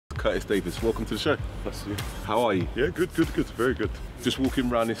Curtis Davies, welcome to the show. That's you. How are you? Yeah, good, very good. Just walking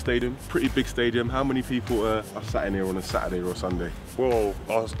around this stadium, pretty big stadium. How many people are sat in here on a Saturday or a Sunday? Well,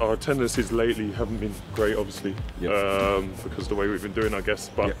 our attendances lately haven't been great, obviously, because of the way we've been doing, I guess.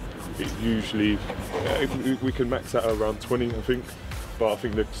 But it usually, we can max out around 20, I think. But I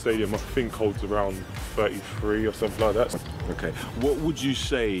think the stadium, holds around 33 or something like that. Okay. What would you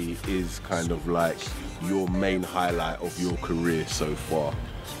say is kind of like your main highlight of your career so far?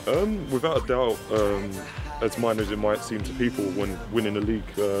 Without a doubt, as minor as it might seem to people, when winning the league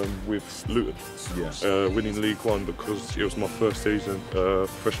with Luton. Yeah. Winning League One, because it was my first season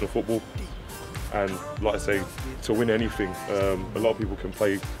professional football. And like I say, to win anything, a lot of people can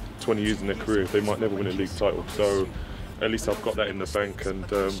play 20 years in their career, they might never win a league title. So at least I've got that in the bank, and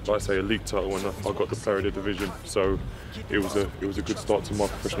like I say, a league title, and I got the player of the division. So it was a good start to my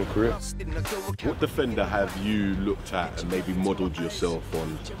professional career. What defender have you looked at and maybe modelled yourself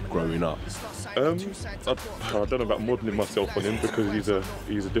on growing up? I don't know about modelling myself on him, because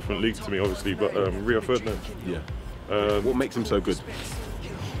he's a different league to me, obviously. But Rio Ferdinand. Yeah. What makes him so good?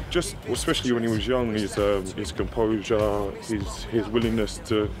 Just, especially when he was young, his composure, his willingness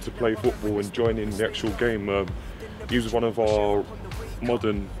to play football and join in the actual game. He was one of our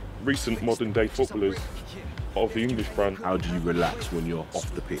recent modern day footballers of the English brand. How do you relax when you're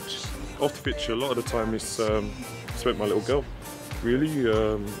off the pitch? Off the pitch, a lot of the time is spent with my little girl, really.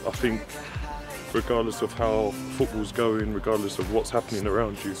 I think regardless of how football's going, regardless of what's happening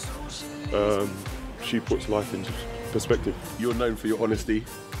around you, she puts life into perspective. You're known for your honesty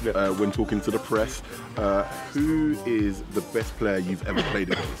when talking to the press. Who is the best player you've ever played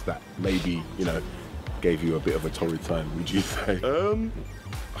against that maybe, gave you a bit of a torrid time, would you say? Do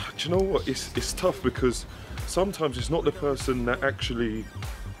you know what? It's tough, because sometimes it's not the person that actually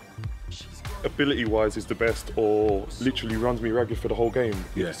ability-wise is the best or literally runs me ragged for the whole game.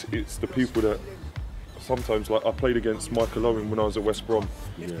 Yeah. It's the people that sometimes, like I played against Michael Owen when I was at West Brom,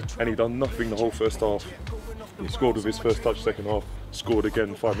 and he done nothing the whole first half. He scored with his first touch second half, scored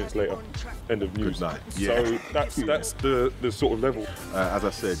again 5 minutes later. End of news. Good night. Yeah. So that's the sort of level. As I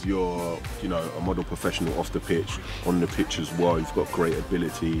said, you're a model professional off the pitch, on the pitch as well. You've got great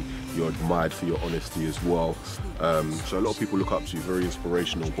ability. You're admired for your honesty as well. So a lot of people look up to you, very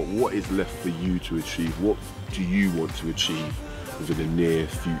inspirational. But what is left for you to achieve? What do you want to achieve within the near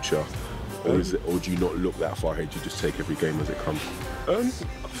future? Or do you not look that far ahead? You just take every game as it comes?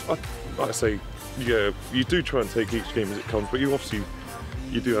 Like I say, yeah, you do try and take each game as it comes, but you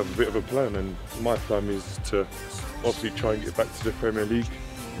do have a bit of a plan, and my plan is to obviously try and get back to the Premier League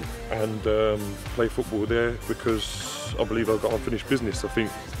and play football there, because I believe I've got unfinished business. I think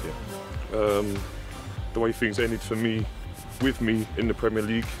the way things ended for me, with me in the Premier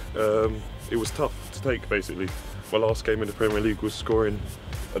League, it was tough to take, basically. My last game in the Premier League was scoring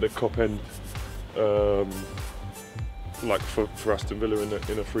at the Cop End, like for Aston Villa in a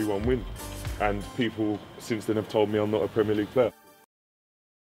 3-1 win. And people since then have told me I'm not a Premier League player.